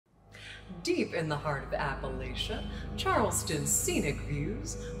Deep in the heart of Appalachia, Charleston's scenic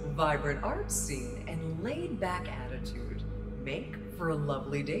views, vibrant art scene, and laid-back attitude make for a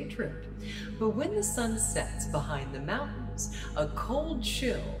lovely day trip. But when the sun sets behind the mountains, a cold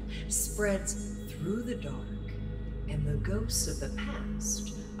chill spreads through the dark, and the ghosts of the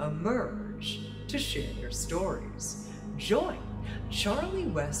past emerge to share their stories. Join Charlie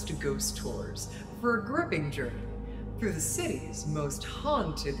West Ghost Tours for a gripping journey through the city's most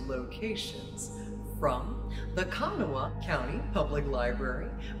haunted locations, from the Kanawha County Public Library,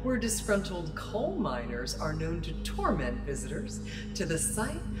 where disgruntled coal miners are known to torment visitors, to the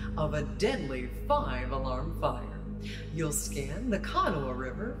site of a deadly 5-alarm fire. You'll scan the Kanawha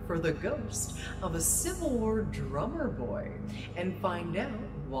River for the ghost of a Civil War drummer boy and find out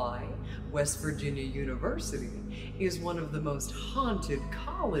why West Virginia University is one of the most haunted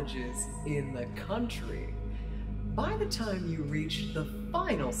colleges in the country. By the time you reach the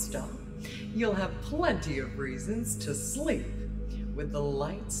final stop, you'll have plenty of reasons to sleep with the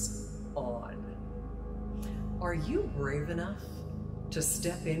lights on. Are you brave enough to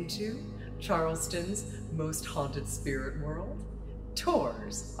step into Charleston's most haunted spirit world?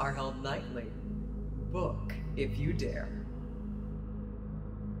 Tours are held nightly. Book if you dare.